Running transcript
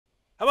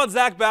How about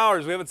Zach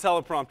Bowers? We have a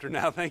teleprompter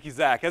now. Thank you,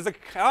 Zach. As a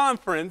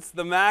conference,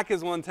 the MAC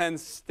has won 10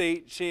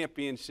 state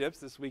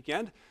championships this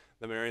weekend.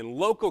 The Marion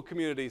local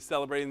community is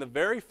celebrating the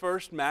very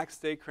first MAC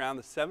state crown,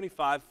 the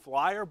 75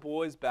 Flyer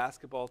boys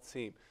basketball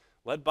team.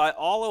 Led by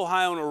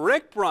All-Ohioan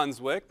Rick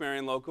Brunswick,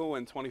 Marion local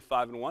went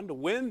 25-1 to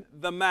win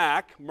the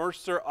MAC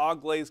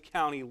Mercer-Auglaize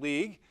County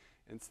League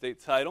and state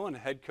title, and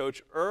head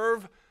coach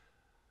Irv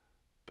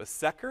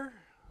Besecker.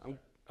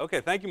 Okay,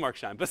 thank you, Mark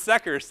Schein.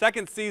 Besecker,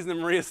 second season in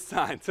Maria's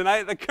sign.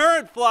 Tonight, the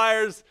current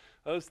Flyers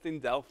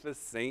hosting Delphos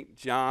St.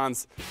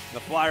 John's. The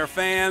Flyer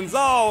fans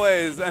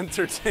always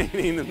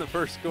entertaining in the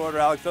first quarter.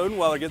 Alex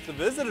Odenweller gets the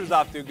visitors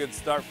off to a good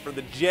start for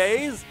the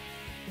Jays.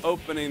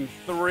 Opening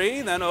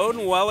three, then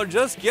Odenweller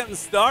just getting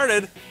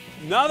started.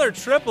 Another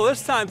triple,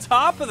 this time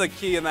top of the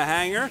key in the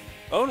hanger.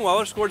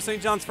 Odenweller scored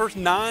St. John's first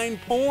 9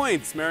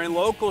 points. Marion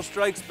local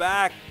strikes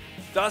back.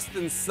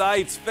 Dustin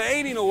Seitz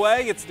fading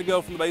away, gets to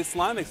go from the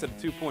baseline, makes it a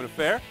 2-point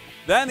affair.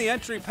 Then the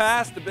entry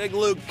pass to big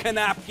Luke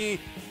Kanapke,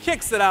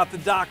 kicks it out to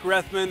Doc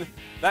Rethman.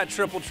 That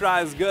triple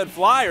try is good.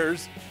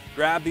 Flyers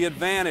grab the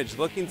advantage,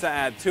 looking to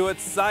add to it.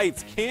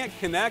 Seitz can't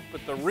connect, but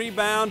the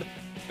rebound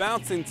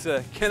bouncing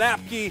to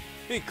Kanapke.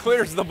 He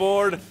clears the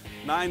board.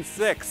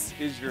 9-6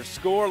 is your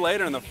score.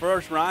 Later in the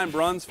first, Ryan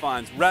Bruns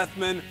finds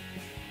Rethman.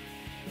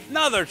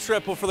 Another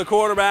triple for the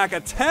quarterback.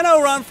 A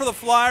 10-0 run for the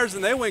Flyers,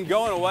 and they win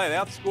going away. They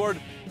outscored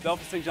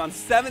Delphos St. John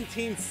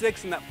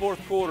 17-6 in that fourth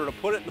quarter to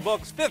put it in the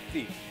books,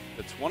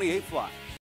 50-28 Flyers.